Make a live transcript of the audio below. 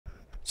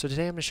So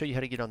today I'm going to show you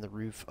how to get on the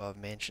roof of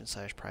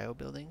mansion/prio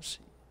buildings.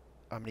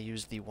 I'm going to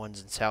use the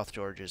ones in South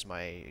Georgia as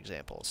my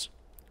examples.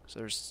 So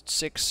there's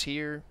 6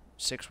 here,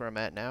 6 where I'm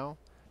at now.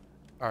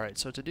 Alright,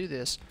 so to do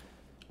this,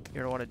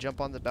 you're going to want to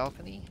jump on the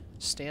balcony,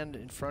 stand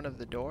in front of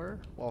the door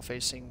while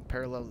facing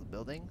parallel to the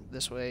building.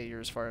 This way you're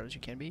as far as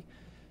you can be.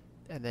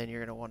 And then you're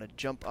going to want to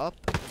jump up,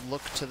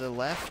 look to the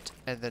left,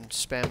 and then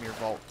spam your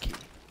vault key.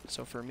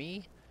 So for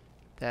me,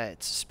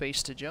 that's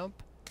space to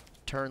jump,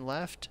 turn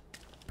left,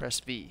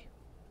 press V.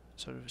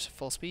 So it's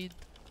full speed.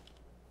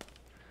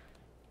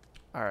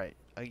 Alright,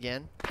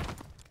 again.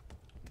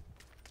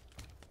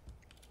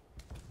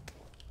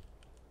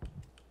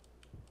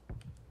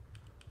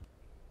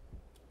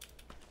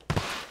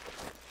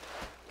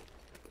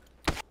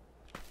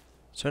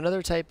 So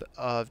another type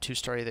of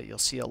two-story that you'll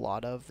see a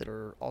lot of that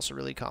are also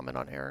really common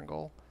on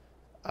Erangel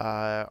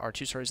are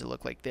two stories that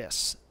look like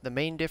this. The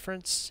main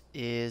difference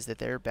is that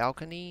their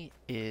balcony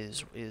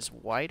is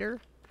wider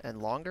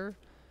and longer.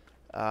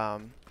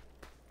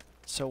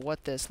 So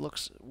what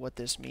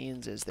this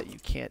means is that you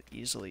can't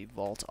easily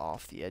vault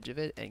off the edge of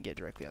it and get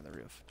directly on the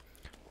roof.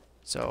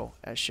 So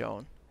as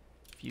shown,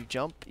 if you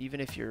jump, even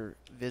if you're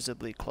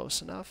visibly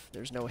close enough,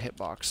 there's no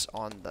hitbox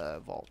on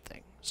the vault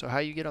thing. So how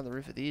you get on the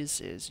roof of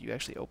these is you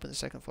actually open the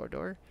second floor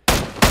door,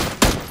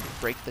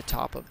 break the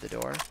top of the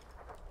door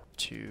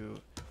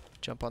to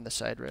jump on the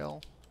side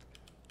rail,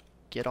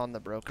 get on the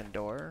broken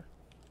door,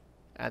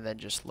 and then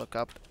just look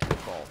up and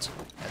vault,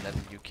 and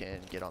then you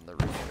can get on the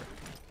roof here.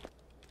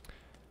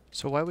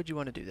 So why would you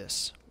want to do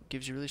this? It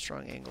gives you really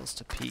strong angles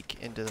to peek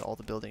into all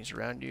the buildings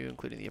around you,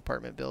 including the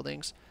apartment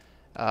buildings.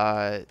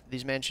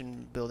 These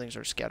mansion buildings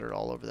are scattered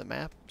all over the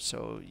map,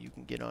 so you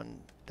can get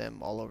on them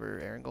all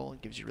over Erangel.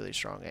 It gives you really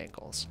strong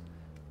angles.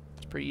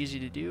 It's pretty easy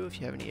to do. If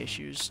you have any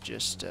issues,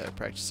 just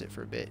practice it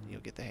for a bit and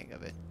you'll get the hang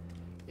of it.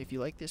 If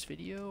you like this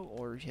video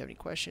or if you have any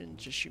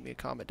questions, just shoot me a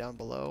comment down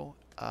below.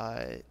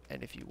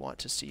 And if you want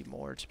to see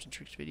more tips and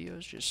tricks videos,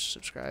 just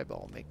subscribe.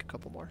 I'll make a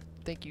couple more.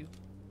 Thank you.